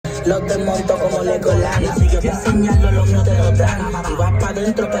Los desmonto como Legoland. Si yo te señalo, los míos te lo dan. Y vas pa'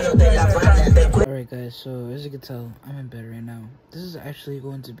 dentro, pero de la van. Alright guys, so as you can tell, I'm in bed right now. This is actually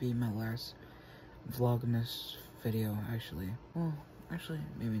going to be my last Vlogmas video, actually. Well, actually,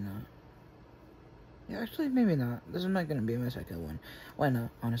 maybe not. Yeah, actually, maybe not. This is not gonna be my second one. Why not,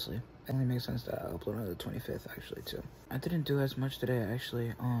 honestly? It only makes sense that I upload on the 25th, actually, too. I didn't do as much today,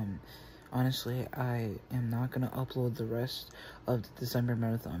 actually. Honestly, I am not gonna upload the rest of the December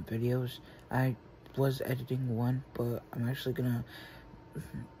Marathon videos. I was editing one, but I'm actually gonna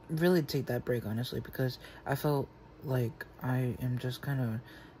really take that break, honestly, because I felt like I am just kind of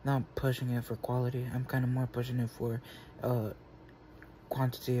not pushing it for quality. I'm kind of more pushing it for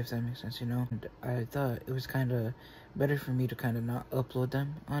quantity, if that makes sense, you know. And I thought it was kind of better for me to kind of not upload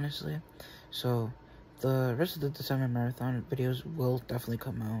them, honestly. So the rest of the December Marathon videos will definitely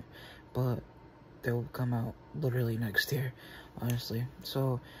come out, but they will come out literally next year, honestly.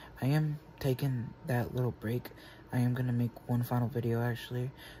 So I am taking that little break. I am gonna make one final video,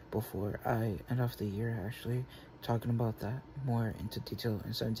 actually, before I end off the year, actually, talking about that more into detail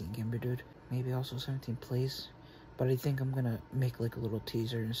in 17 Gamer Dude. Maybe also 17 Plays, but I think I'm gonna make like a little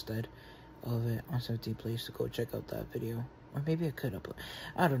teaser instead of it on 17 Plays to go check out that video. Or maybe I could upload.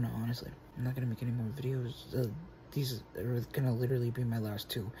 I don't know, honestly. I'm not gonna make any more videos. These are gonna literally be my last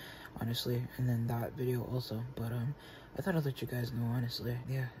two, honestly, and then that video also. But I thought I'd let you guys know, honestly.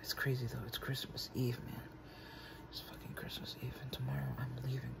 Yeah, it's crazy though. It's Christmas Eve, man. It's fucking Christmas Eve, and tomorrow I'm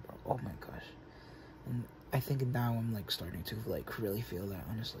leaving, bro. Oh my gosh. And I think now I'm like starting to like really feel that,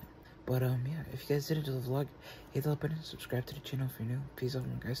 honestly. But yeah, if you guys did enjoy the vlog, hit the like button, subscribe to the channel if you're new. Peace out,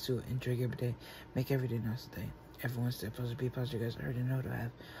 guys, too. Enjoy every day. Make every day nice day. Everyone stay positive, be positive, guys. I already know to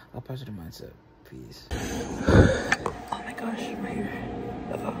have a positive mindset. Peace. Oh my gosh, right here.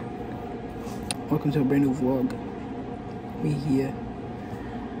 Welcome to a brand new vlog. We here.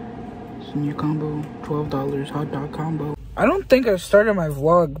 It's a new combo, $12 hot dog combo. I don't think I started my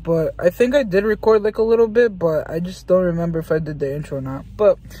vlog, but I think I did record like a little bit, but I just don't remember if I did the intro or not.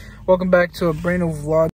 But welcome back to a brand new vlog.